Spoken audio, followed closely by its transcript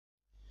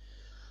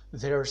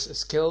There's a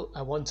skill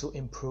I want to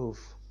improve,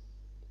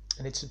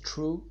 and it's a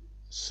true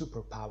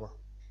superpower.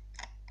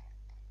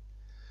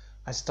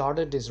 I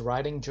started this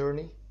writing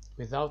journey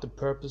without a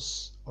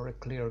purpose or a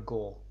clear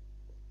goal.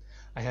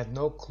 I had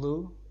no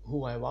clue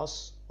who I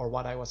was or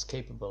what I was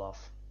capable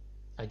of.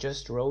 I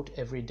just wrote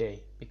every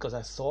day because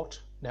I thought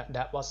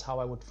that was how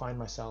I would find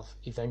myself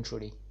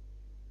eventually.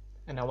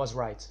 And I was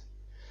right.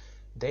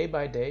 Day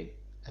by day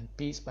and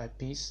piece by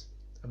piece,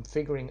 I'm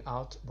figuring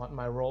out what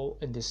my role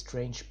in this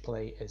strange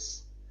play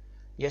is.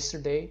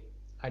 Yesterday,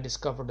 I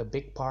discovered a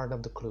big part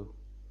of the clue.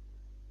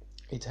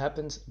 It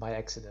happened by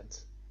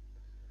accident.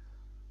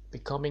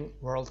 Becoming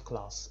world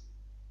class.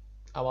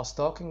 I was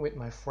talking with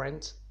my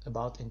friend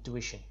about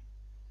intuition.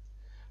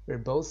 We're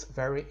both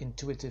very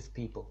intuitive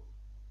people.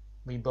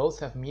 We both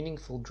have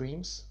meaningful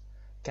dreams,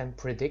 can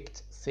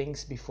predict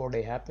things before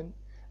they happen,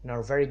 and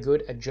are very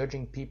good at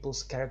judging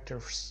people's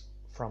characters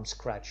from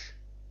scratch.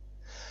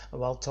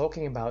 And while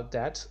talking about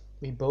that,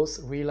 we both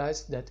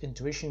realized that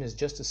intuition is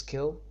just a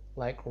skill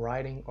like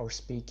writing or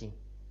speaking,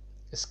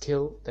 a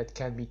skill that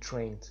can be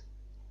trained.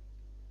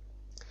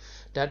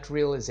 That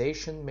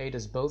realization made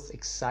us both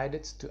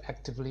excited to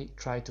actively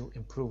try to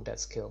improve that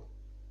skill.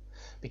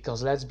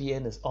 Because let's be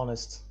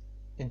honest,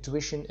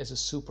 intuition is a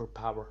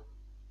superpower.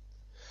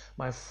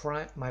 My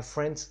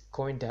friend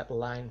coined that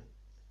line,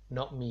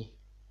 not me,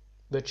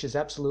 but she's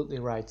absolutely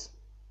right.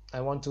 I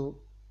want to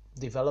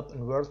develop a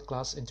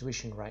world-class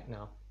intuition right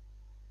now.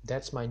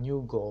 That's my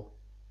new goal,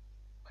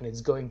 and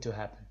it's going to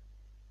happen.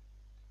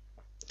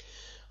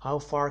 How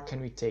far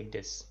can we take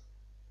this?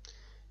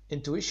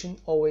 Intuition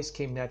always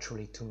came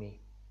naturally to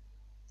me.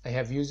 I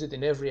have used it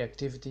in every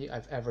activity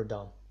I've ever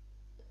done.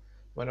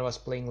 When I was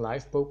playing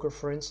live poker,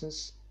 for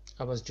instance,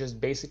 I was just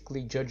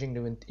basically judging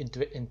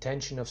the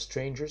intention of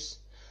strangers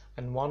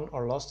and won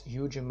or lost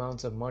huge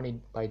amounts of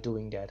money by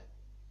doing that.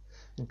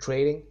 In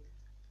trading,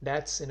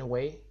 that's in a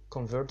way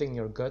converting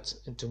your gut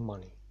into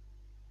money.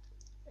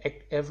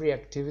 Every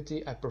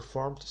activity I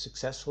performed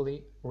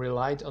successfully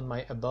relied on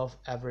my above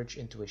average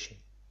intuition.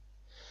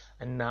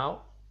 And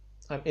now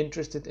I'm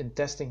interested in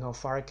testing how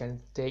far I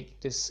can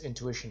take this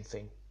intuition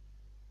thing.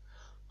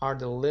 Are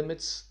there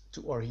limits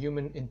to our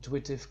human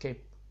intuitive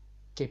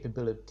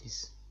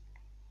capabilities?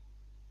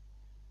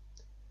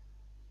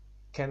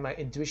 Can my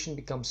intuition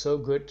become so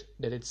good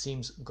that it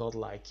seems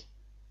godlike?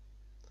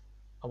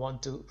 I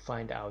want to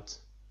find out.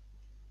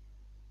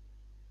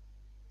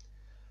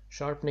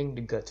 Sharpening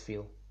the gut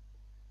feel.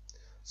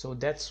 So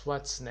that's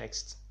what's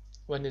next.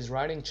 When this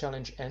writing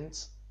challenge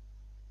ends,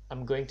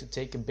 I'm going to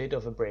take a bit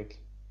of a break.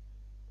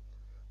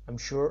 I'm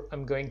sure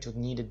I'm going to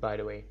need it, by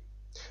the way.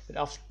 But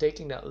after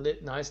taking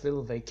that nice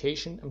little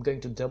vacation, I'm going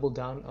to double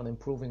down on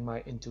improving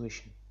my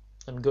intuition.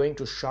 I'm going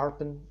to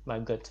sharpen my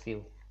gut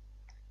feel.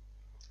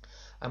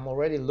 I'm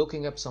already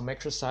looking up some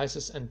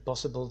exercises and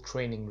possible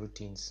training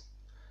routines.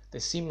 They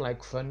seem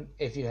like fun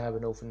if you have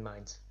an open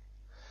mind.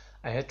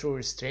 I had to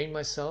restrain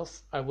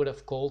myself. I would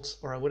have called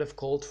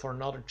for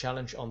another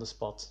challenge on the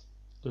spot.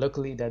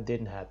 Luckily that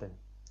didn't happen.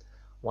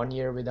 1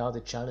 year without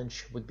a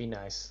challenge would be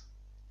nice.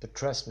 But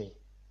trust me,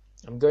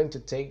 I'm going to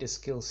take this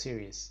skill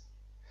serious.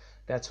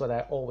 That's what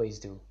I always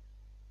do.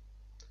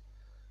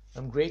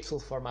 I'm grateful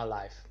for my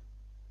life.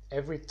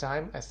 Every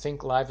time I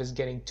think life is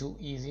getting too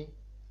easy,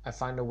 I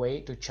find a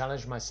way to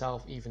challenge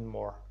myself even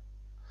more.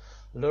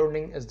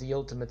 Learning is the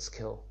ultimate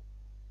skill,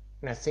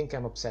 and I think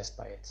I'm obsessed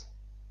by it.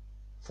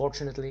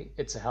 Fortunately,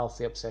 it's a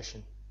healthy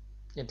obsession.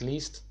 At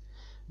least,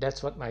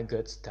 that's what my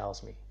gut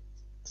tells me.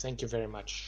 Thank you very much.